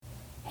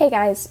Hey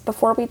guys,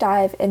 before we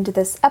dive into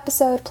this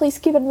episode, please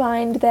keep in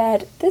mind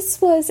that this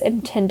was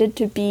intended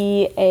to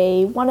be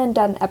a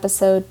one-and-done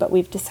episode, but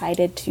we've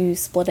decided to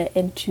split it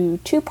into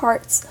two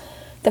parts.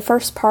 The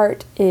first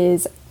part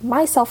is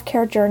my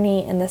self-care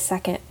journey, and the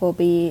second will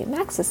be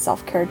Max's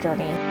self-care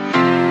journey.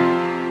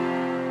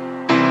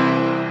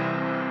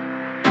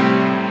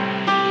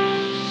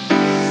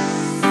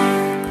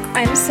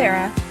 I'm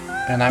Sarah.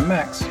 And I'm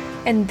Max.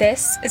 And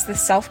this is the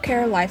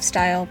Self-Care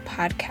Lifestyle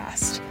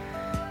Podcast.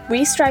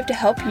 We strive to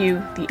help you,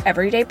 the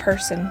everyday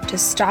person, to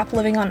stop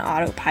living on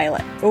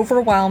autopilot,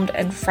 overwhelmed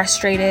and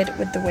frustrated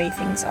with the way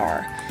things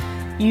are.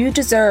 You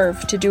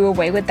deserve to do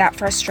away with that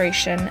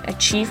frustration,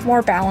 achieve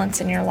more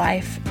balance in your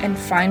life, and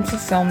find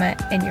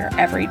fulfillment in your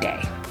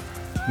everyday.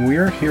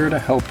 We're here to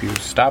help you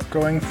stop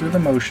going through the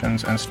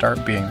motions and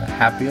start being the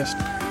happiest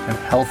and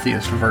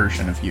healthiest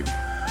version of you,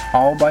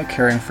 all by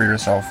caring for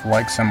yourself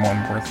like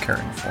someone worth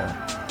caring for.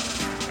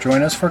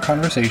 Join us for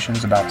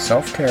conversations about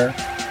self-care,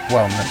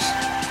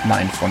 wellness,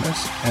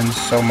 mindfulness, and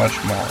so much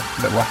more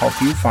that will help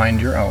you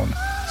find your own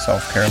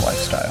self-care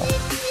lifestyle.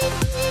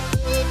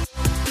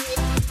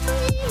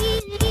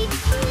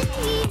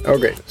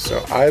 Okay,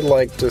 so I'd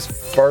like to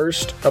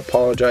first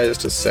apologize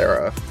to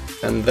Sarah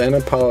and then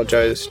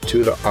apologize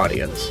to the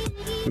audience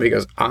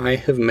because I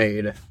have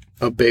made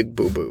a big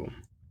boo-boo.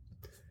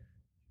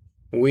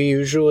 We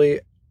usually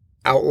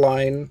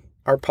outline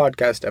our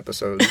podcast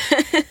episodes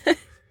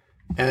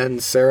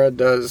and Sarah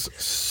does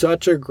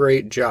such a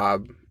great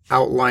job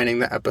outlining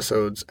the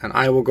episodes, and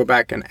I will go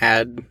back and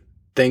add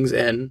things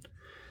in.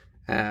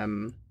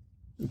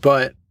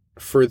 But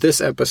for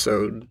this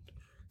episode,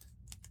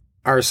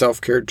 our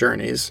self-care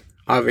journeys,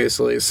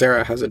 obviously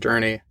Sarah has a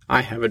journey,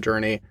 I have a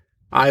journey.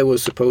 I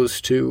was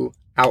supposed to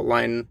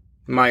outline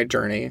my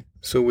journey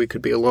so we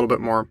could be a little bit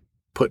more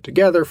put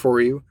together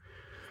for you,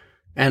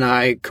 and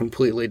I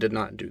completely did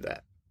not do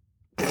that.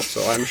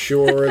 So I'm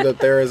sure that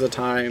there is a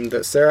time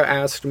that Sarah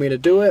asked me to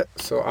do it,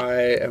 so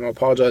I am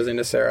apologizing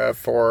to Sarah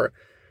for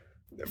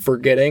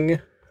forgetting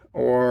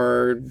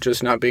or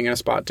just not being in a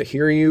spot to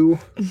hear you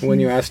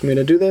when you asked me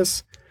to do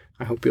this.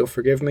 I hope you'll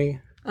forgive me.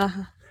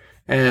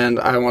 And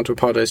I want to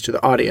apologize to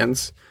the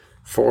audience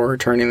for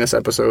turning this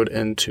episode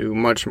into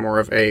much more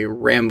of a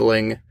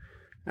rambling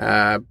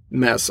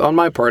mess, on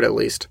my part at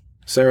least.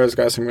 Sarah's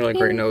got some really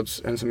great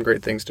notes and some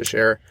great things to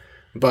share,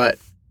 but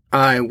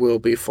I will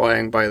be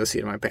flying by the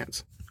seat of my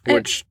pants,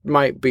 which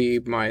might be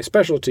my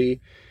specialty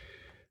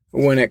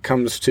when it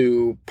comes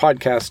to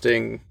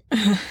podcasting.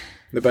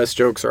 The best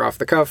jokes are off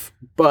the cuff,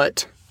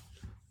 but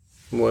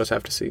we'll just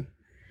have to see.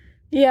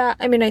 Yeah,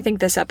 I mean, I think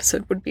this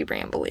episode would be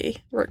rambly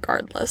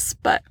regardless,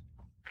 but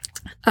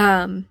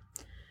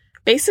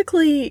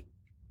basically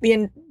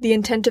the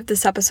intent of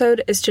this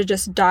episode is to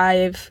just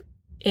dive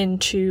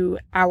into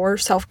our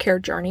self-care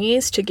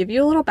journeys, to give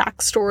you a little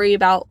backstory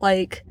about,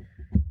 like,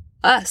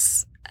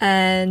 us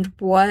and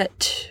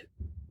what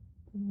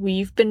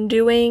we've been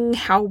doing,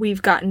 how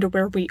we've gotten to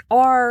where we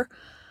are,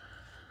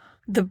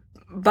 the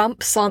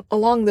bumps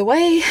along the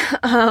way,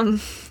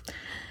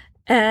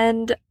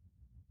 and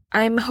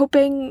I'm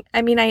hoping,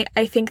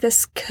 I think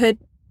this could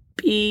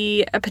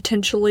be a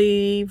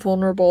potentially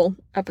vulnerable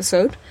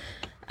episode,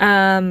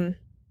 and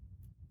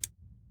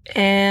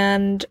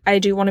I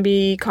do want to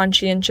be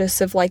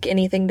conscientious of, like,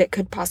 anything that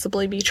could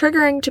possibly be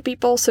triggering to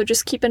people, so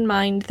just keep in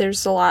mind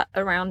there's a lot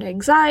around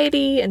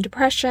anxiety and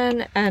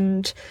depression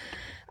and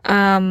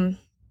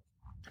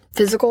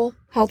physical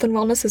health and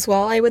wellness as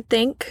well, I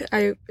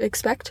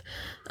expect.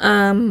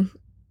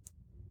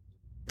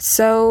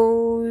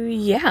 So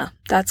yeah,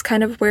 that's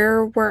kind of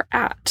where we're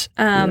at.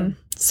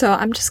 So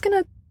I'm just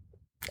gonna,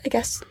 I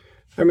guess,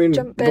 jump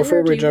in.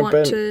 Before we jump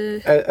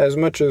in, as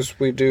much as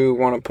we do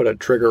want to put a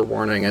trigger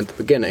warning at the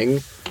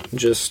beginning,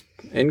 just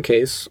in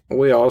case,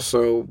 we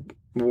also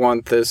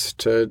want this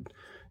to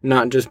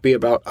not just be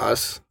about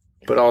us,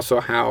 but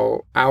also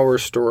how our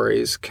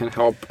stories can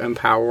help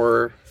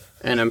empower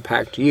and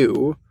impact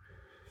you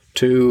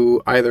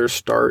to either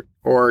start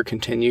or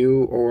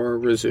continue or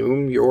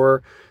resume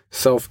your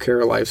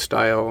self-care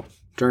lifestyle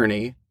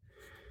journey.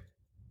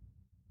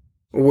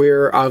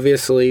 We're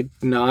obviously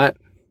not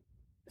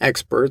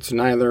experts.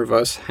 Neither of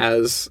us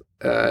has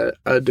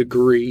a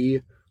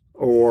degree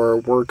or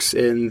works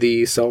in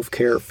the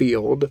self-care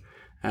field,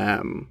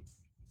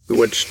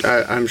 which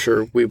I'm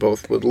sure we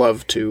both would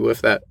love to if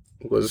that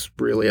was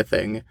really a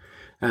thing.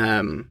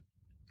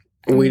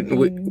 We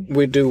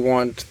do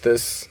want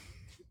this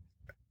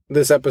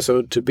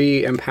episode to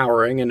be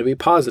empowering and to be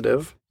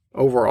positive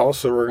overall,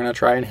 so we're going to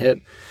try and hit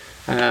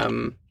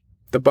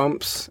the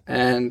bumps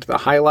and the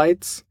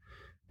highlights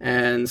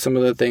and some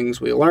of the things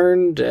we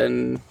learned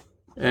and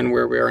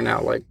where we are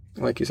now,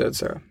 like you said,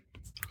 Sarah.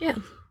 Yeah.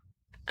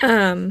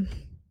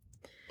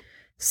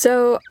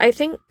 So I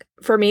think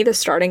for me the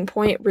starting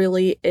point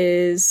really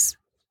is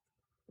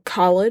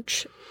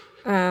college.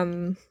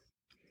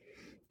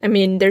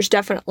 There's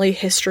definitely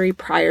history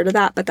prior to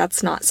that, but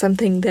that's not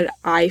something that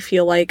I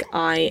feel like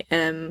I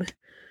am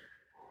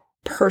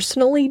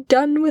personally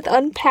done with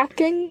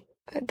unpacking.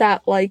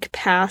 That, like,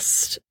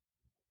 past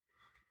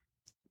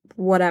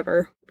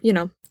whatever,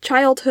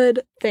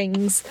 childhood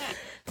things.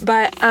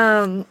 But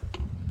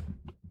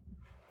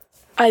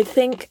I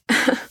think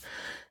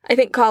I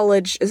think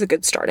college is a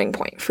good starting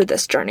point for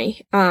this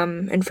journey,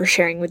 and for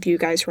sharing with you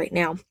guys right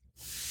now.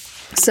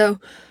 So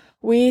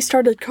we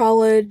started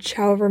college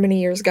however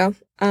many years ago.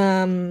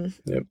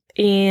 Yep.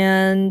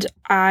 And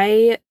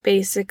I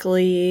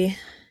basically,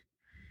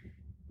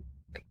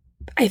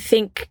 and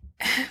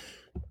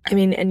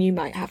you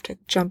might have to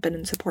jump in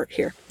and support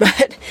here,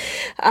 but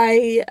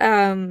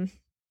I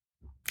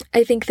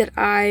think that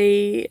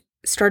I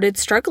started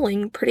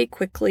struggling pretty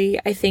quickly.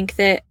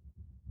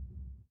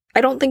 I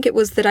don't think it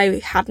was that I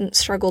hadn't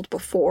struggled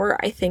before.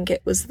 I think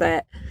it was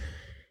that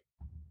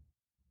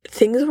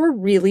things were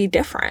really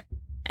different.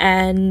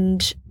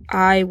 And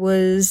I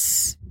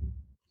was,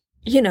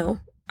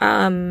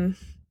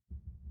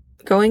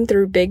 going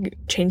through big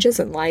changes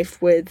in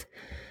life with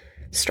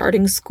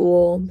starting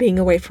school, being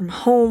away from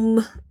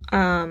home,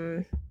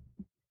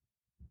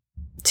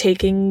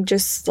 taking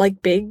just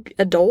like big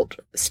adult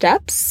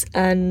steps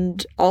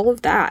and all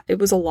of that. It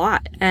was a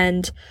lot.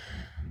 And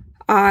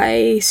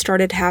I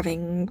started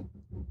having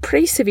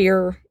pretty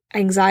severe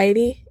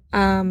anxiety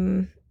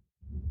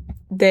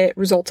that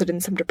resulted in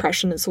some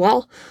depression as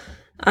well.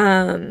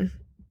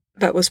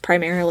 But was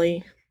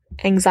primarily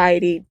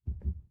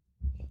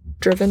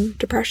anxiety-driven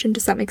depression.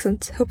 Does that make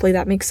sense? Hopefully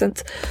that makes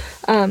sense.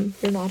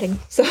 You're nodding,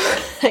 so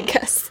I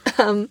guess.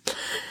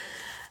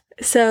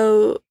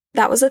 So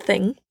that was a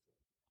thing.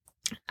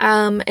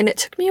 And it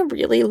took me a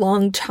really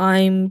long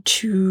time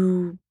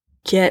to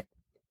get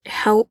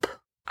help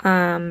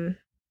to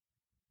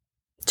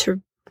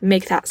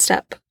make that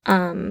step.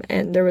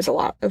 And there was a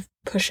lot of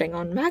pushing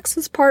on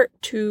Max's part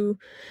to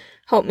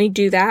help me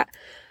do that.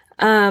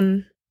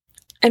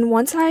 And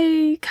once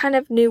I kind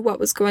of knew what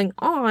was going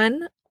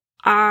on,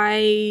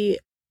 I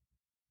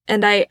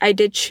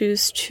did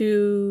choose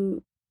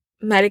to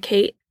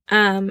medicate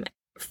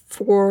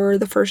for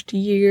the first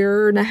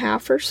year and a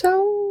half or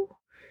so.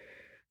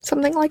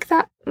 Something like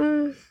that.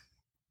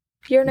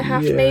 Year and a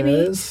half,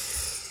 maybe.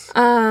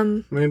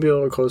 Maybe a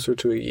little closer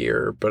to a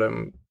year, but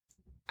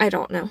I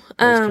don't know. It's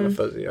kind of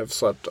fuzzy. I've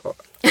slept a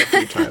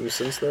few times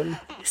since then.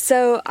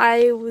 So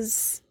I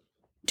was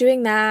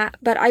doing that,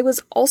 but I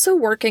was also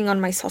working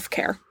on my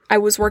self-care. I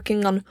was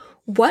working on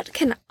what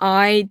can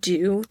I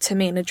do to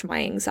manage my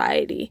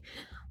anxiety.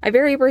 I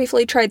very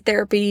briefly tried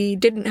therapy,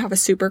 didn't have a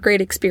super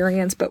great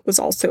experience, but was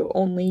also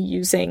only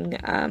using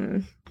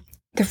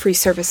the free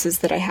services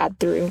that I had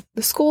through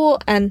the school.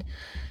 And,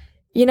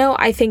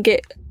 I think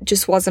it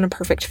just wasn't a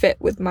perfect fit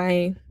with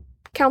my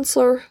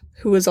counselor,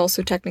 who was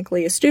also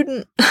technically a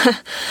student.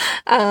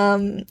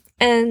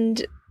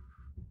 And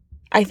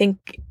I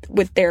think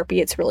with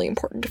therapy, it's really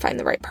important to find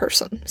the right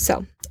person.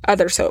 So,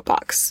 other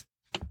soapbox,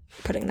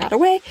 putting that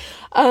away.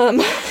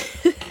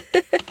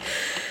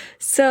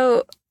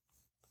 So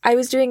I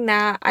was doing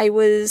that. I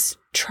was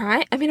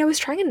trying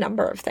a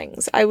number of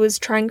things. I was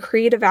trying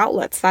creative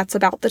outlets. That's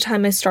about the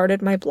time I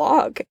started my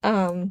blog.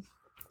 And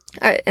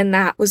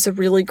that was a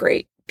really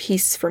great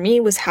piece for me,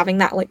 was having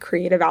that like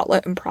creative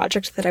outlet and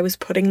project that I was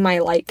putting my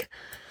like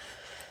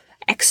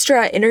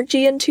extra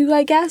energy into,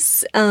 I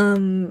guess.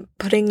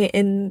 Putting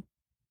in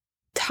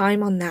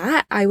time on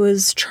that. I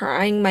was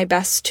trying my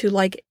best to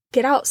like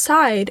get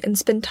outside and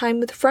spend time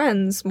with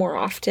friends more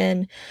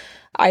often.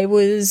 I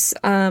was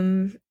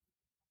doing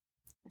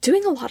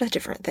a lot of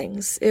different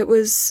things. It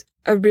was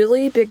a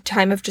really big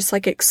time of just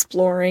like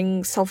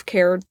exploring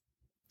self-care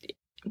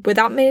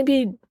without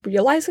maybe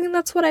realizing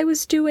that's what I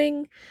was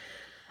doing.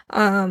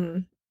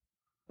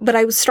 But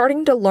I was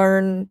starting to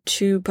learn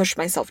to push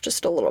myself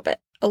just a little bit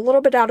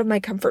out of my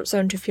comfort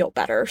zone to feel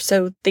better.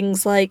 So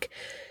things like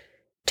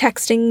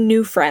texting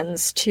new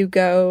friends to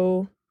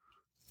go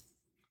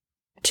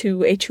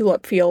to a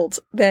tulip field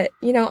that,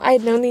 I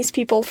had known these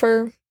people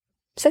for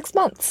 6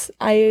 months.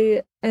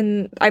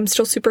 I'm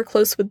still super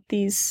close with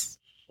these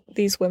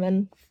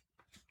women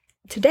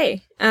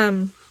today.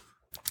 And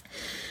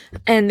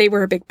they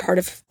were a big part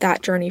of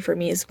that journey for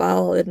me as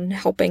well, and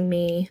helping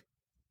me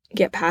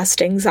get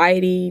past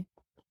anxiety,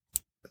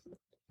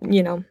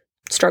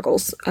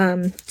 struggles,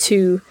 I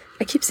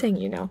keep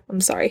saying,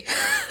 I'm sorry,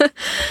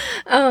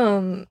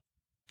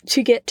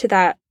 to get to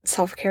that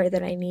self-care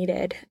that I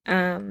needed.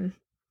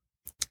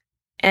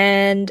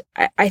 And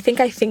I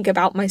think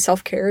about my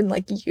self-care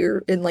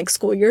in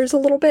school years a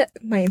little bit.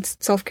 My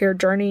self-care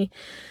journey,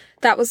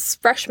 that was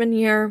freshman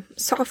year,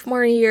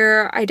 sophomore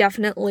year. I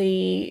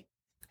definitely,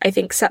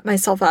 set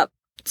myself up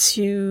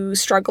to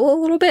struggle a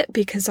little bit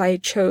because I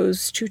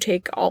chose to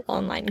take all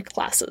online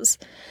classes.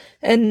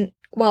 And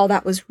while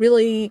that was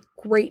really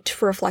great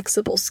for a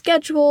flexible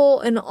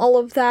schedule and all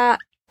of that,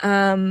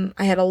 I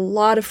had a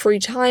lot of free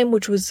time,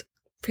 which was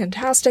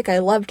fantastic. I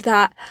loved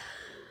that.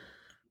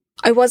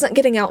 I wasn't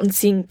getting out and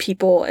seeing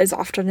people as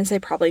often as I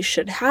probably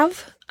should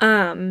have.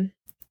 And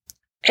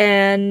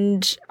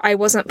I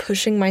wasn't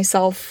pushing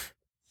myself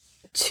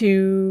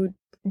to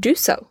do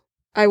so.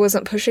 I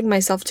wasn't pushing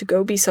myself to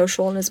go be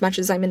social, and as much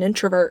as I'm an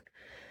introvert,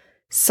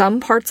 some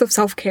parts of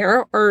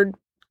self-care are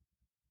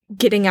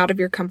getting out of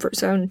your comfort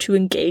zone to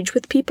engage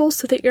with people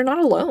so that you're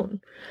not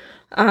alone.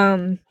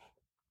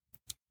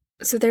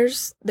 So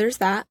there's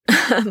that.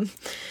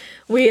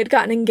 We had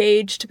gotten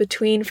engaged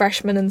between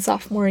freshman and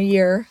sophomore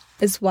year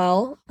as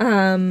well.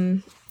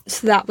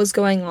 So that was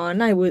going on.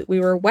 We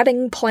were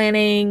wedding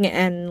planning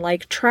and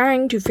like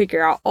trying to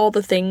figure out all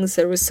the things.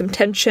 There was some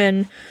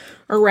tension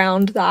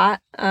around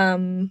that,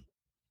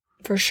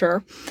 for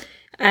sure.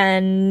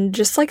 And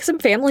just like some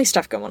family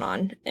stuff going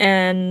on.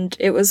 And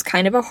it was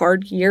kind of a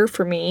hard year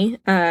for me,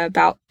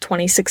 about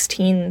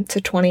 2016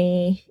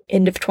 to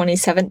end of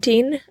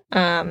 2017,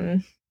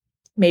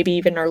 maybe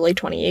even early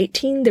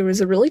 2018. There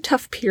was a really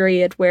tough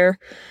period where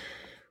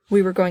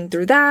we were going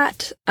through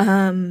that.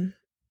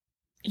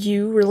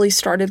 You really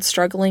started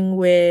struggling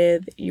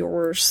with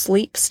your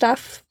sleep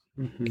stuff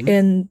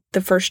in the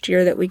first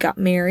year that we got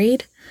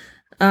married.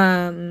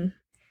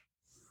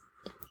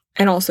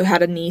 And also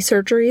had a knee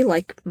surgery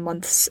like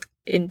months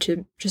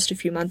into, just a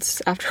few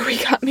months after we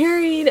got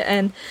married.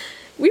 And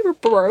we were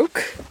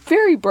broke,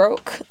 very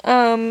broke,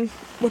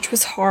 which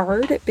was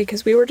hard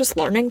because we were just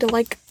learning to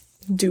like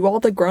do all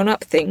the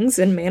grown-up things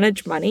and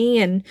manage money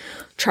and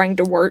trying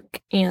to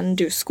work and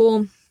do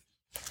school.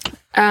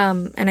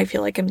 And I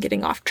feel like I'm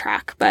getting off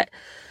track, but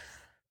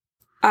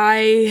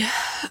when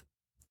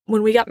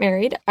we got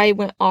married, I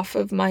went off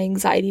of my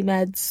anxiety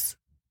meds,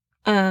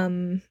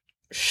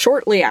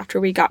 shortly after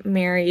we got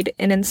married.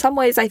 And in some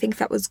ways, I think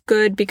that was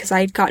good because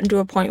I had gotten to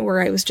a point where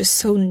I was just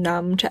so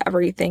numb to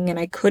everything and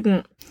I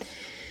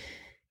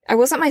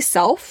wasn't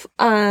myself.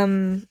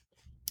 But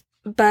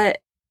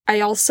I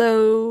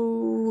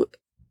also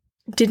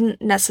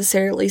didn't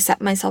necessarily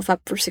set myself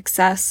up for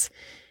success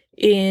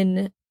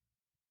in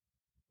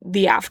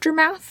the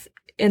aftermath.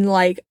 In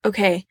like,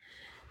 okay,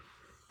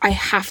 I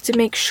have to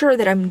make sure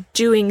that I'm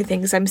doing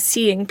things, I'm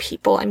seeing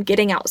people, I'm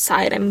getting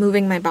outside, I'm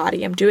moving my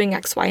body, I'm doing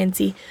X, Y, and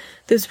Z.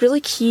 Those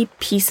really key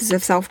pieces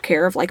of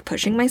self-care of like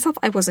pushing myself,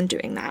 I wasn't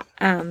doing that.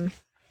 And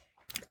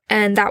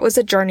that was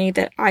a journey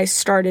that I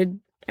started.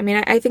 I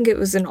mean, I think it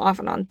was an off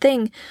and on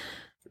thing,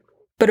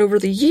 but over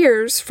the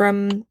years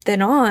from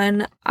then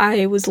on,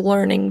 I was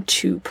learning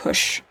to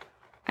push.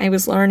 I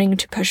was learning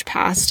to push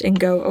past and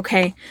go,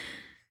 okay,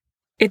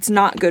 it's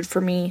not good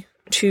for me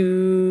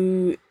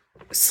to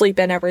sleep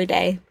in every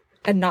day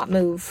and not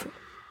move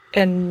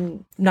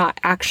and not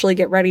actually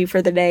get ready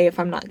for the day if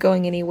I'm not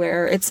going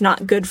anywhere. It's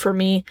not good for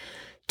me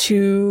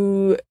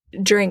to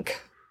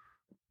drink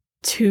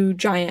 2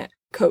 giant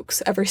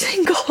Cokes every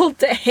single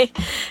day.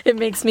 It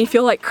makes me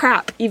feel like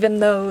crap,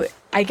 even though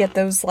I get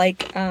those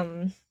like, is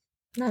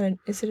it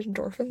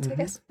endorphins, I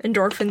guess?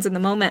 Endorphins in the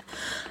moment.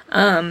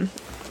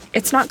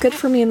 It's not good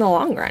for me in the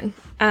long run.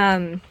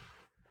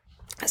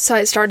 So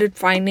I started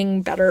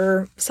finding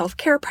better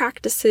self-care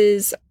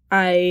practices.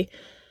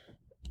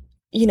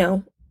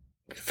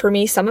 For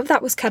me, some of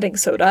that was cutting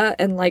soda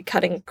and like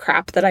cutting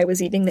crap that I was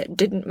eating that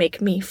didn't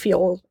make me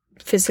feel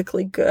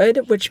physically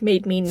good, which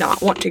made me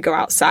not want to go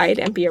outside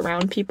and be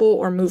around people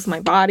or move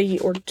my body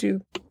or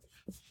do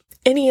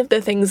any of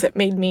the things that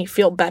made me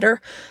feel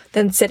better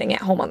than sitting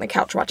at home on the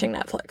couch watching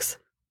Netflix.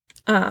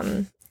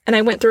 And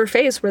I went through a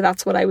phase where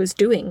that's what I was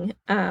doing.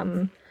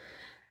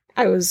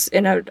 I was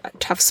in a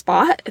tough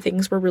spot.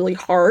 Things were really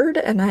hard,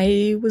 and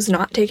I was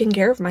not taking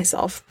care of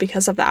myself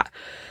because of that.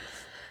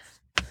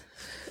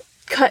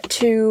 Cut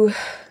to,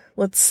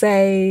 let's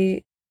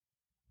say,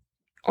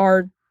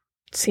 our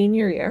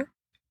senior year.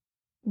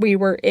 We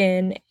were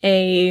in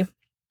a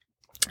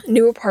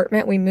new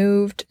apartment. We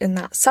moved in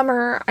that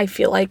summer. I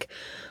feel like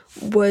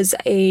was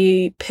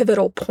a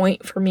pivotal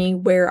point for me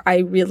where I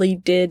really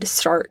did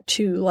start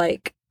to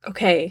like,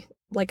 okay,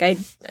 like I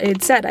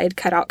had said, I had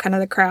cut out kind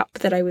of the crap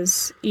that I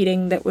was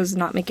eating that was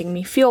not making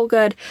me feel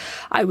good.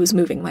 I was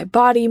moving my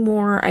body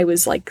more. I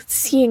was like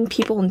seeing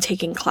people and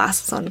taking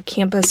classes on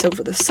campus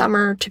over the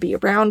summer to be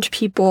around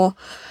people.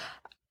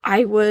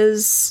 I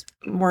was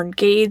more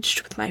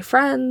engaged with my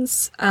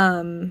friends.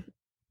 I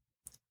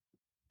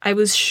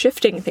was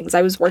shifting things.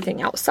 I was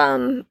working out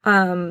some,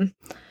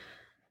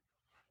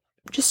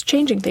 just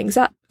changing things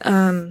up.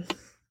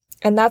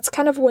 And that's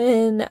kind of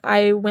when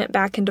I went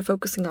back into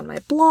focusing on my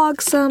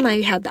blog some.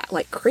 I had that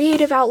like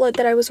creative outlet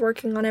that I was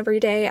working on every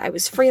day. I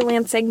was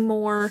freelancing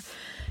more.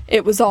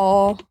 It was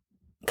all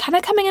kind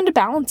of coming into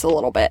balance a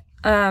little bit.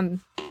 And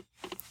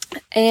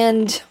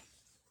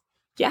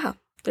yeah,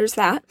 there's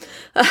that.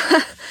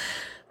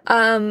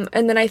 And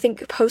then I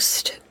think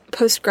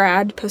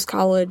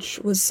post-college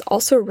was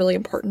also a really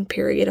important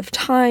period of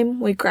time.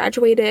 We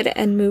graduated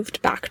and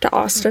moved back to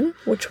Austin,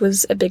 which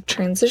was a big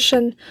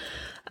transition.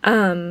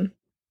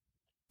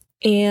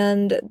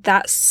 And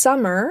that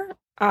summer,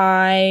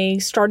 I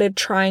started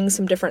trying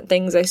some different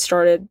things. I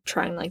started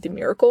trying like the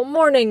Miracle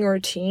Morning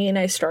routine.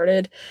 I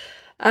started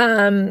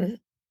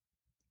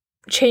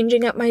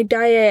changing up my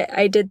diet.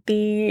 I did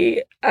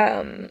the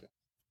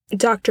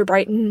Dr.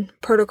 Brighton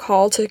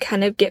protocol to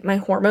kind of get my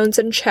hormones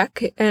in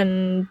check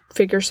and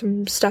figure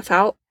some stuff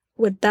out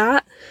with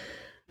that,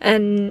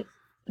 and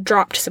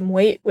dropped some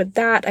weight with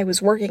that. I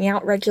was working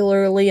out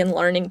regularly and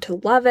learning to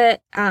love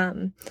it.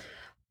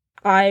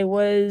 I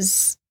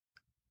was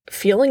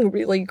feeling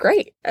really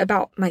great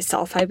about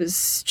myself. I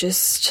was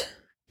just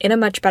in a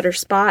much better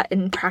spot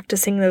and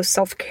practicing those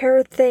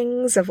self-care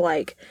things of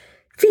like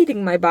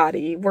feeding my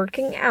body,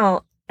 working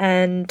out,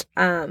 and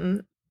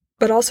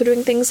but also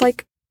doing things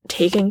like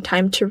taking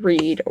time to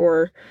read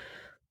or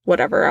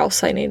whatever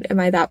else I need. Am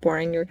I that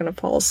boring? You're gonna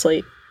fall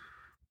asleep.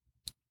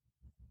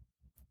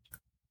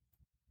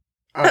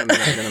 I'm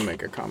not gonna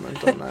make a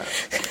comment on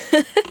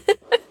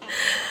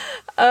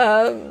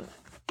that.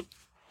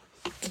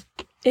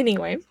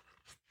 Anyway.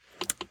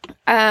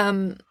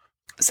 So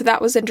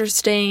that was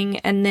interesting,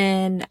 and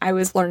then I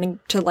was learning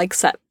to like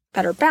set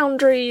better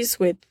boundaries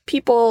with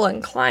people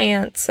and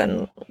clients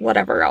and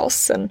whatever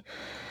else, and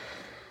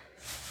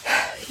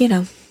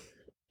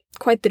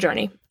quite the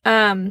journey.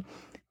 And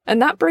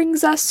that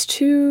brings us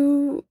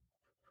to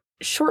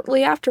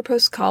shortly after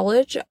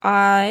post-college,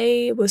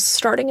 I was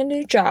starting a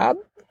new job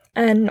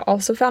and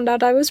also found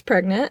out I was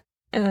pregnant,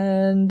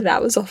 and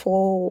that was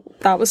fun.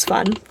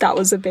 That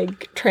was a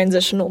big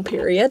transitional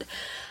period.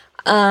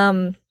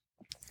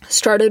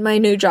 Started my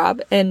new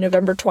job in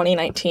November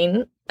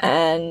 2019,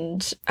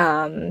 and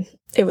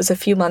it was a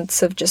few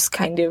months of just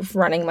kind of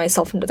running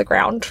myself into the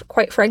ground,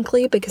 quite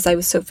frankly, because I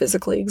was so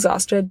physically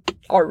exhausted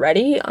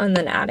already, and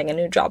then adding a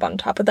new job on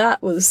top of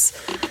that was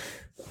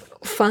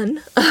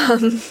fun.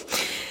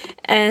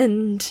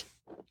 And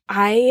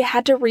I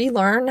had to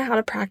relearn how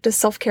to practice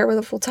self-care with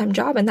a full-time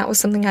job, and that was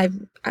something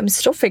I'm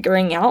still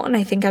figuring out, and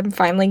I think I'm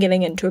finally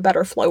getting into a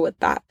better flow with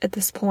that at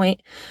this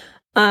point.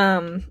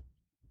 But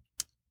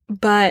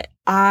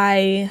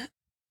I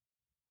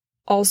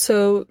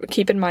also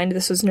keep in mind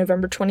this was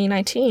November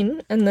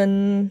 2019, and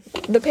then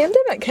the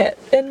pandemic hit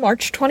in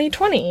March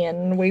 2020,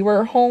 and we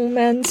were home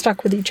and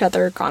stuck with each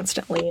other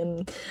constantly,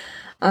 and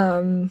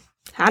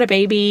had a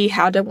baby,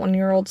 had a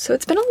 1-year-old. So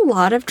it's been a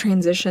lot of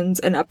transitions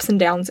and ups and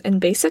downs, and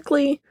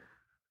basically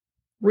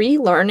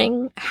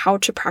relearning how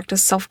to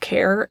practice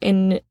self-care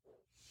in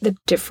the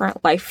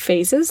different life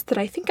phases that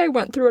I think I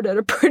went through it at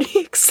a pretty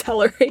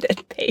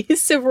accelerated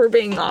pace, if we're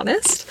being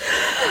honest.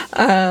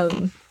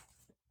 But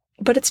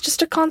it's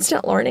just a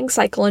constant learning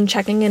cycle and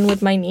checking in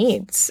with my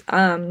needs,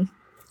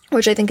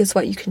 which I think is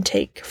what you can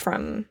take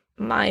from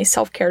my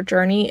self-care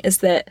journey, is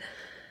that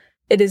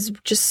it is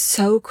just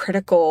so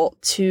critical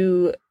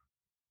to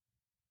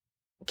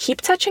keep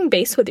touching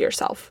base with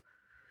yourself.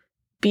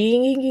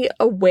 Being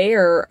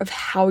aware of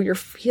how you're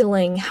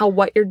feeling, how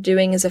what you're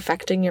doing is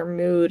affecting your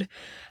mood,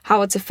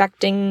 how it's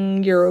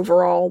affecting your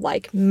overall,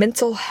 like,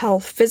 mental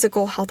health,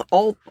 physical health,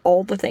 all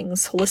the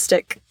things,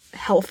 holistic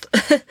health.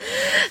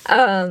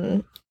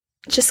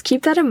 Just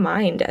keep that in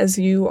mind as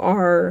you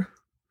are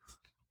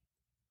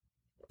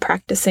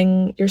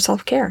practicing your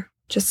self-care.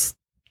 Just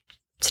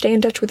stay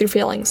in touch with your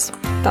feelings.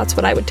 That's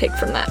what I would take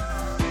from that.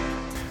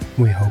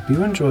 We hope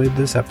you enjoyed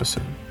this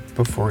episode.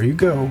 Before you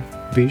go,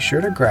 be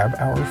sure to grab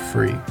our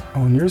free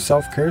Own Your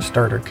Self-Care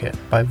Starter Kit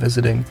by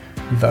visiting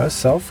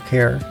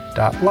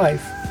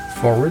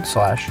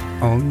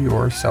theselfcare.life/own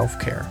your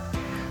self-care.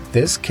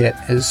 This kit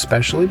is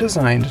specially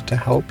designed to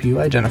help you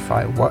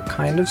identify what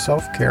kind of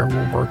self-care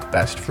will work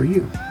best for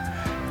you.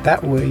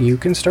 That way you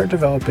can start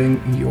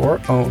developing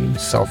your own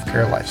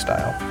self-care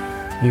lifestyle.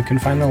 You can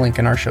find the link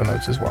in our show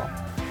notes as well.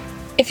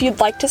 If you'd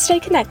like to stay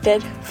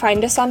connected,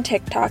 find us on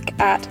TikTok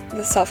at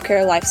The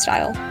Self-Care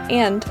Lifestyle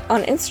and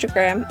on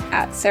Instagram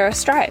at Sara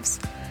Strives.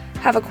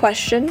 Have a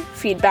question,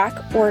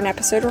 feedback, or an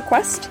episode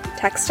request?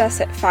 Text us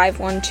at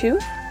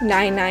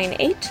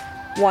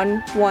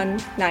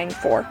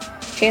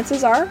 512-998-1194.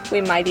 Chances are we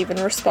might even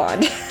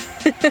respond.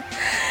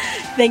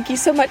 Thank you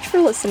so much for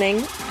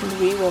listening, and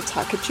we will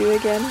talk at you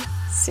again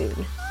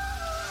soon.